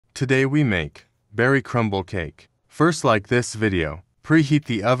Today we make berry crumble cake. First, like this video, preheat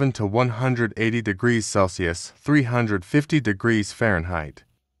the oven to 180 degrees Celsius, 350 degrees Fahrenheit.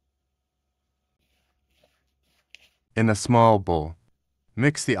 In a small bowl,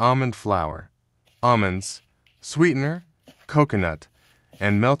 mix the almond flour, almonds, sweetener, coconut,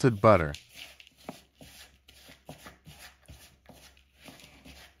 and melted butter.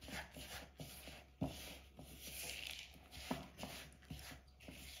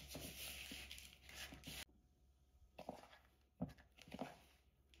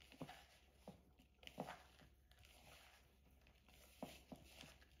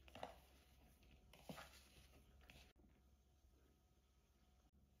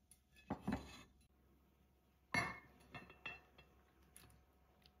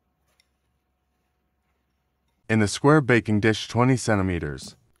 In a square baking dish 20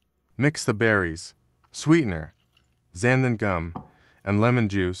 centimeters, mix the berries, sweetener, xanthan gum, and lemon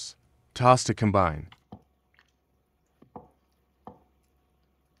juice. Toss to combine.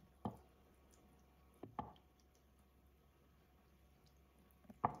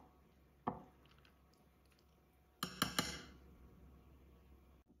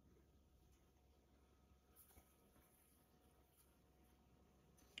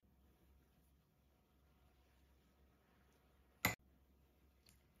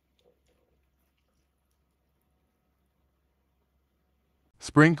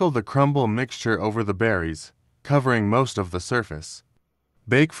 Sprinkle the crumble mixture over the berries, covering most of the surface.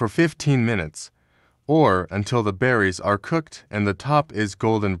 Bake for 15 minutes, or until the berries are cooked and the top is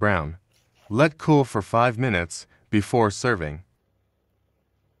golden brown. Let cool for 5 minutes before serving.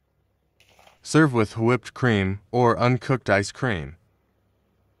 Serve with whipped cream or uncooked ice cream.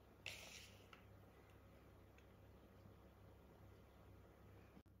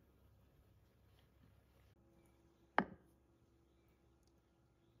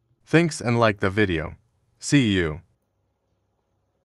 Thanks and like the video. See you.